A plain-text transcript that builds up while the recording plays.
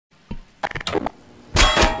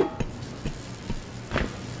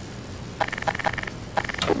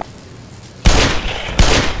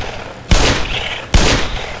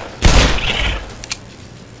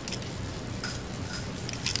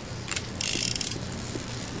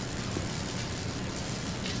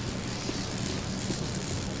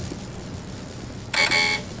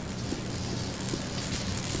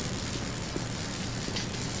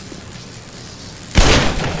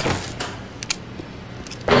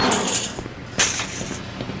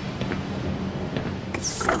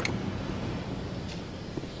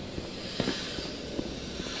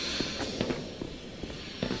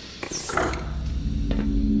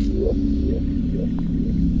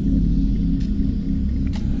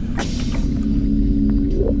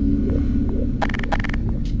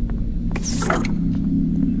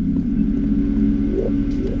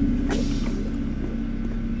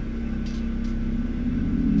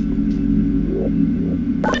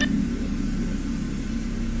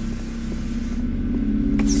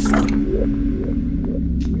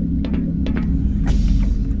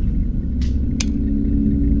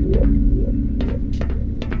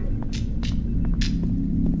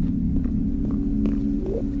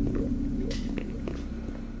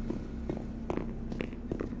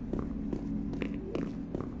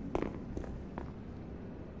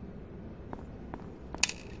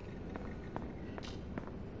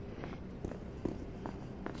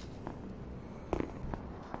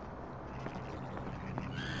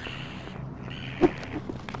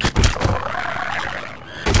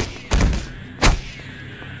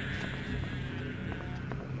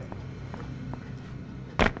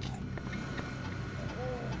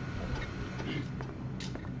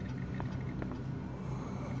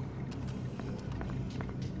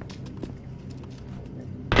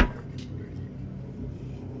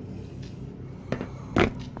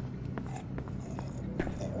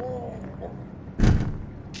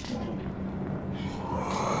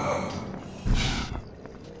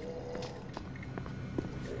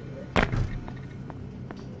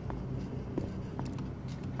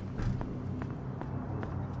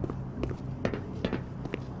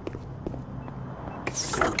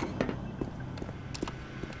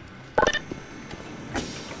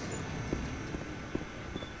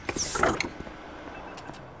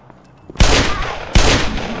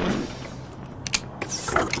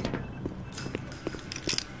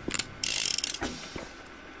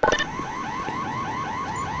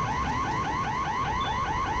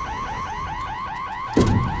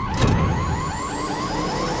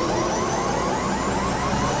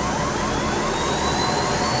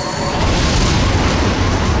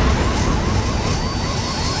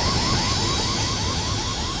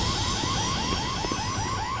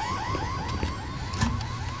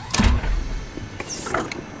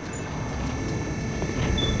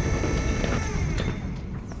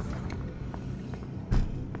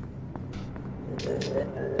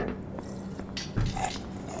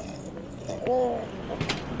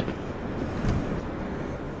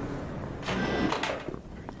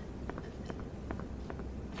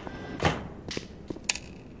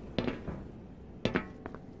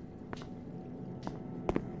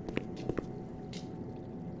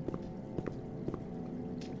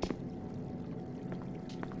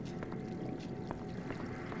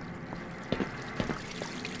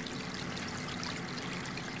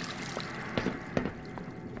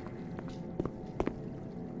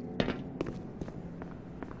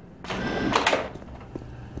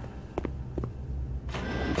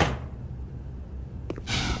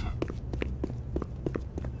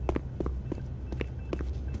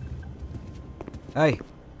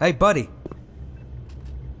Hey, buddy.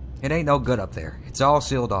 It ain't no good up there. It's all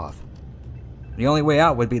sealed off. The only way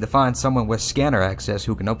out would be to find someone with scanner access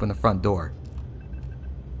who can open the front door.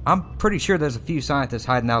 I'm pretty sure there's a few scientists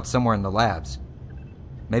hiding out somewhere in the labs.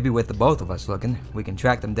 Maybe with the both of us looking, we can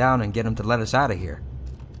track them down and get them to let us out of here.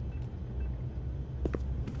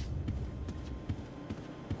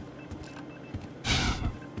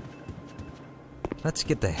 Let's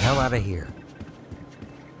get the hell out of here.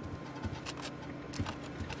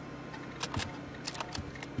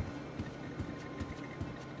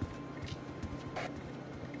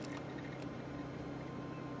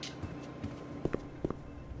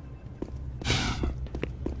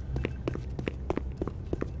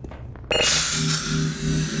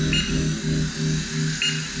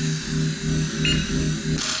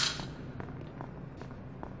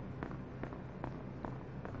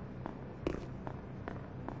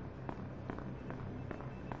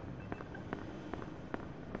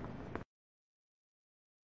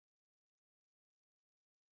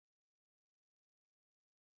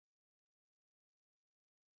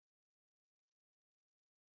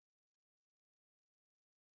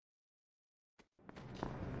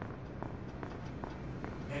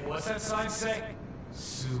 Hey, what's that sign say?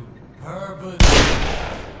 Superb.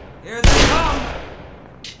 Here they come!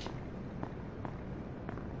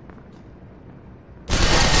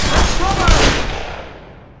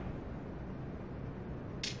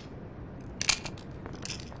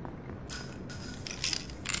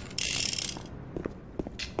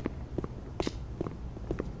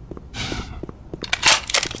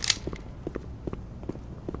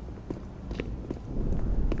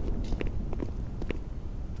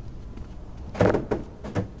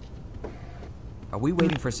 Are we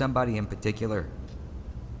waiting for somebody in particular?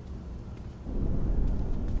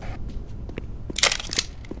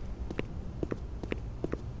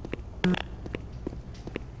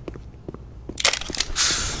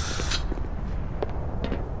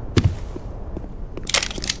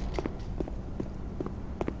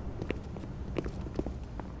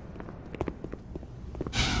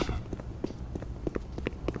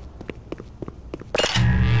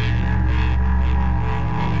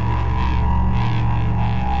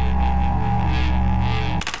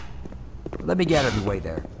 Let me get out of your way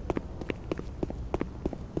there.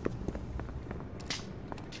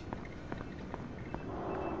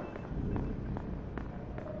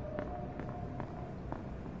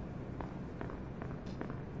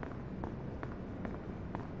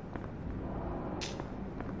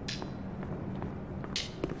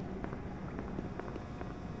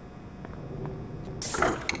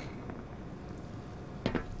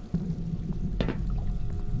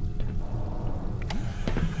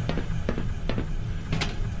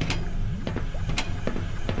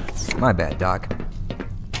 My bad, Doc.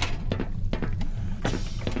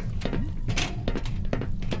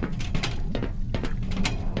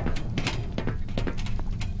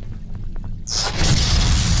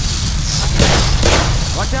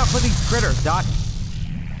 Watch out for these critters, Doc.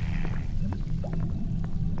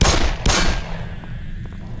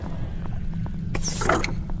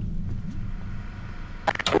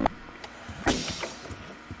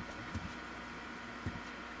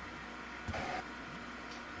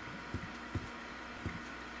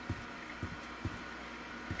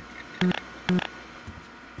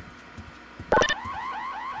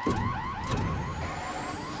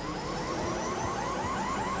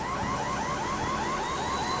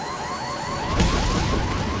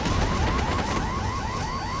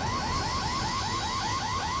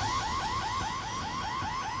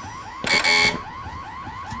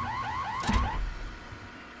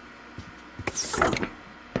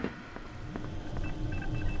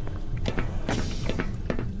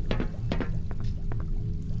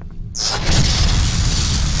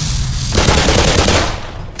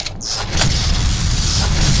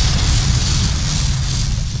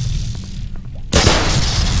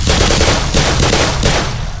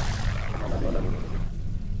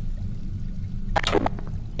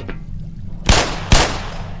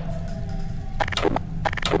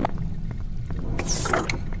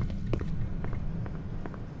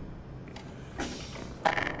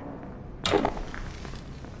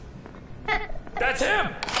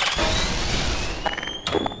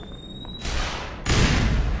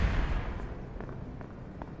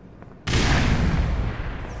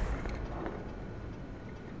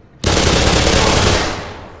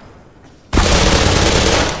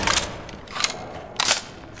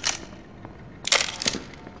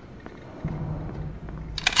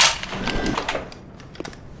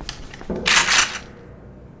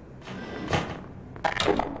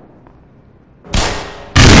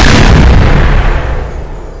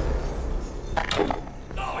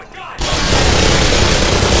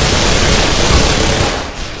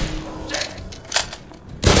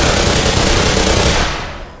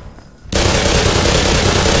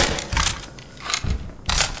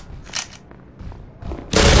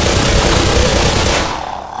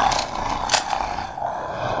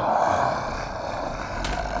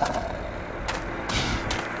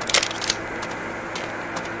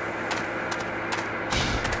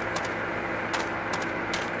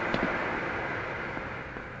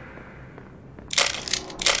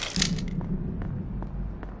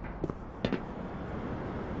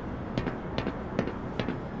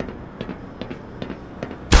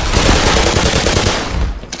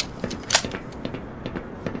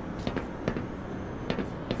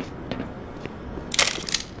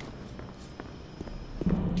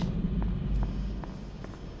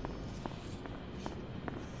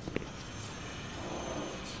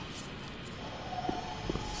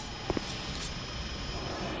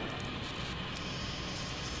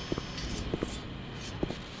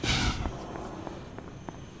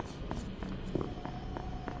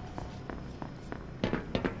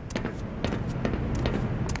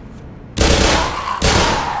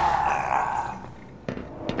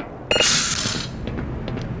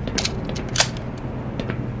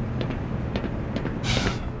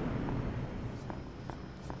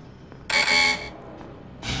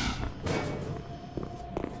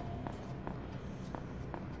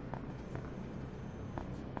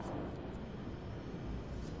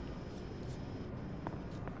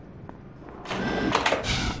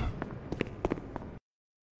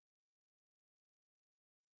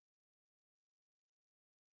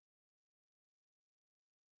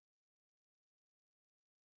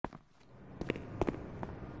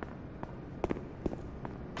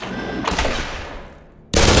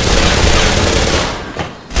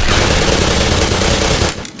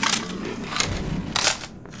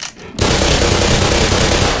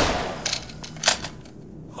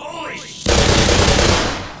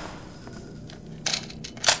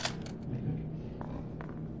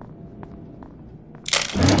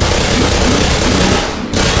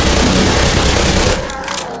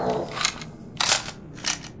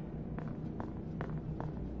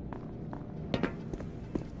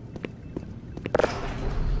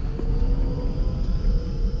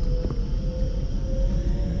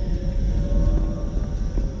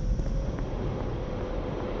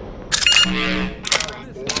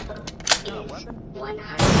 Oh,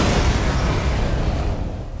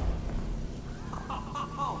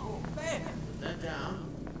 man! Put that down.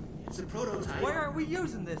 It's a prototype. Why aren't we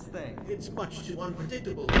using this thing? It's much too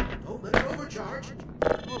unpredictable. Don't let it overcharge.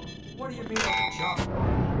 Well, what do you mean overcharge?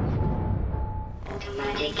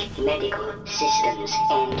 Automatic medical systems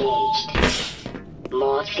engaged.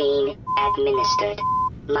 Morphine administered.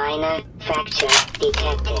 Minor fracture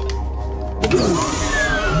detected.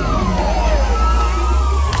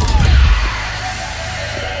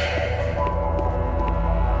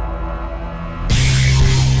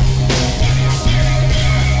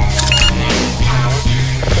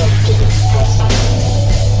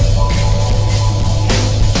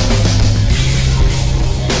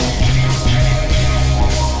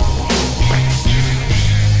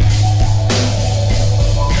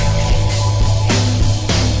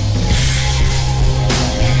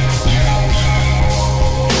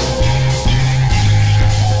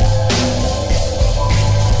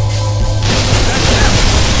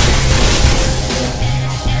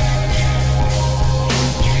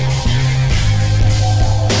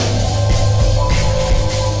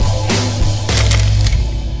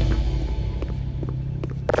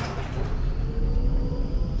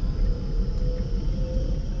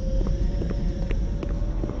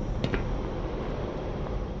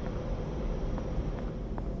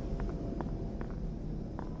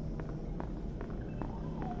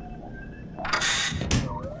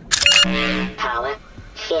 Power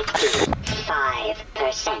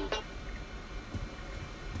 55%.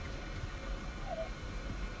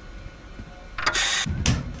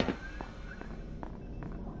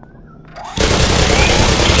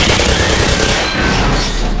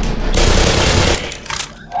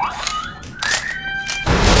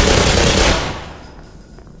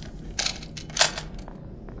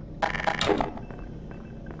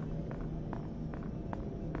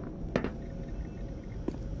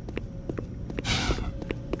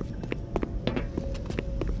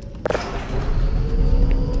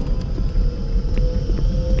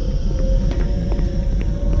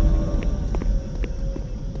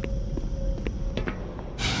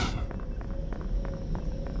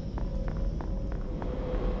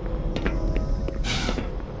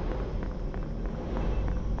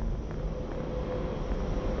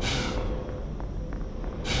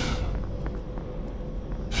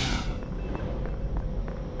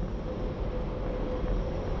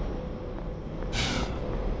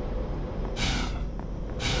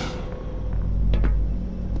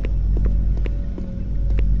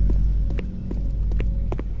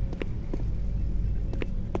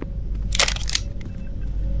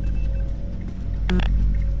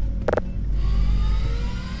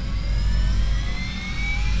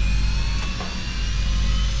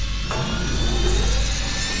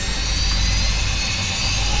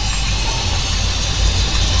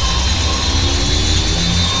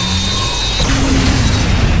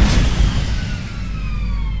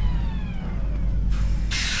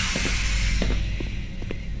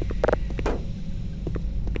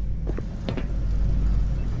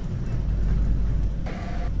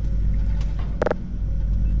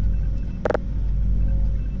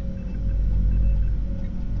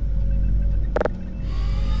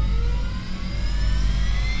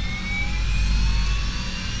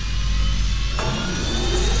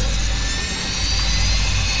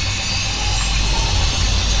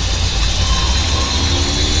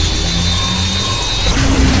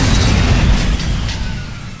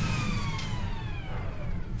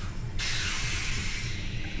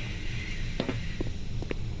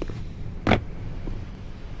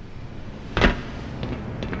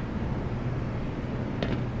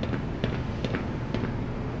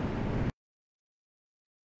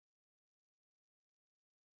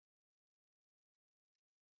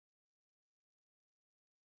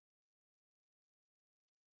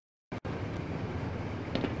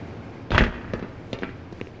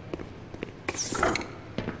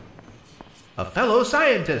 A fellow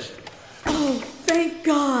scientist. Oh, thank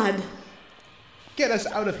God. Get us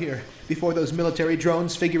out of here before those military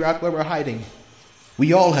drones figure out where we're hiding.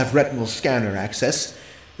 We all have retinal scanner access.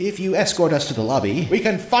 If you escort us to the lobby, we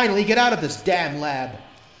can finally get out of this damn lab.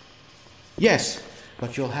 Yes,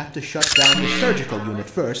 but you'll have to shut down the surgical unit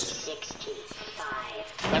first.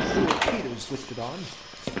 65. That fool Peter switched it on.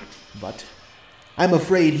 But I'm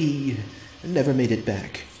afraid he never made it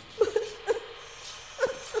back.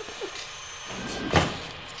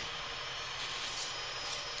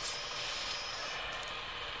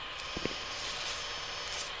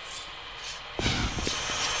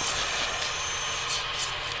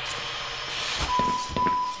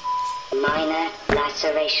 Minor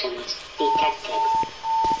lacerations detected.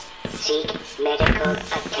 Seek medical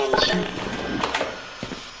attention.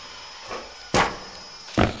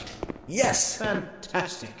 Yes!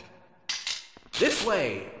 Fantastic. This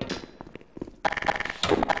way!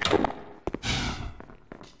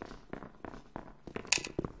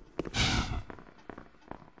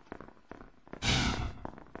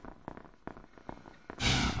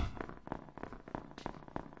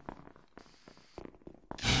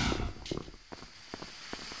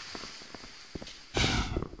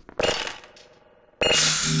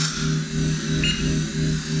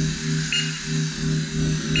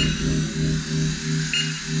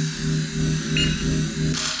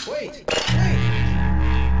 Wait!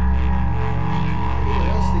 Anyone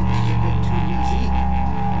else think this is a bit too easy?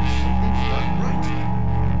 Something's not right.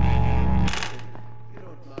 You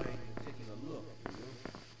don't mind taking a look, do you?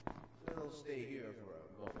 We'll stay here for a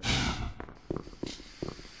moment.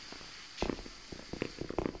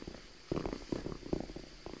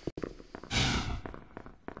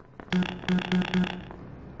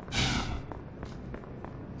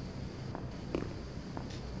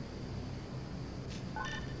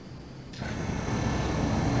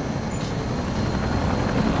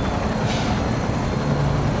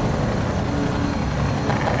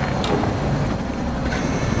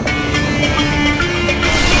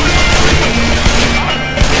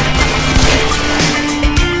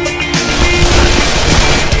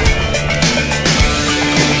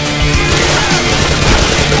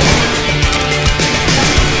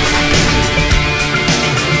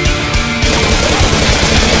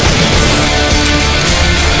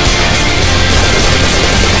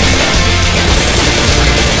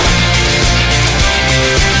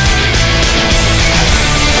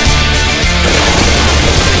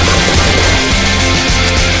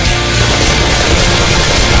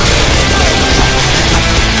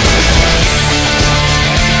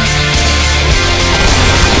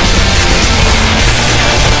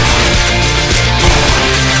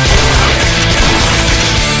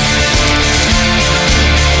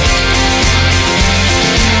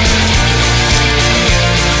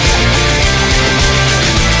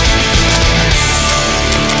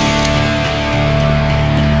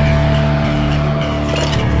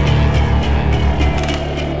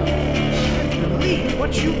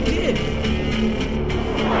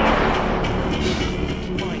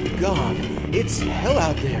 It's hell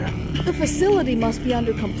out there. The facility must be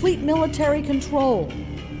under complete military control.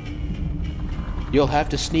 You'll have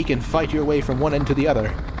to sneak and fight your way from one end to the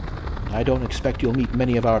other. I don't expect you'll meet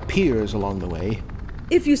many of our peers along the way.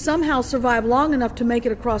 If you somehow survive long enough to make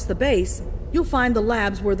it across the base, you'll find the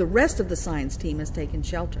labs where the rest of the science team has taken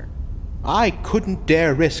shelter. I couldn't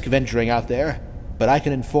dare risk venturing out there, but I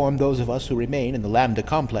can inform those of us who remain in the Lambda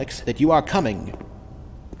complex that you are coming.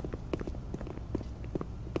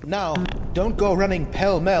 Now, don't go running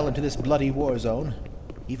pell-mell into this bloody war zone.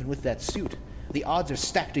 Even with that suit, the odds are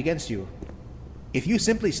stacked against you. If you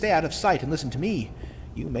simply stay out of sight and listen to me,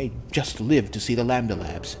 you may just live to see the Lambda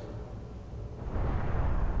labs.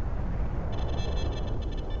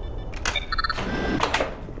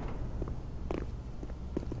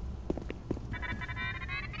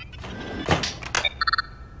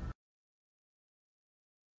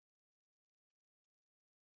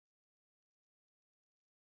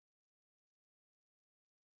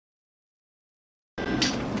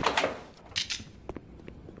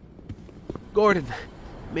 Gordon,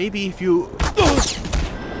 maybe if you...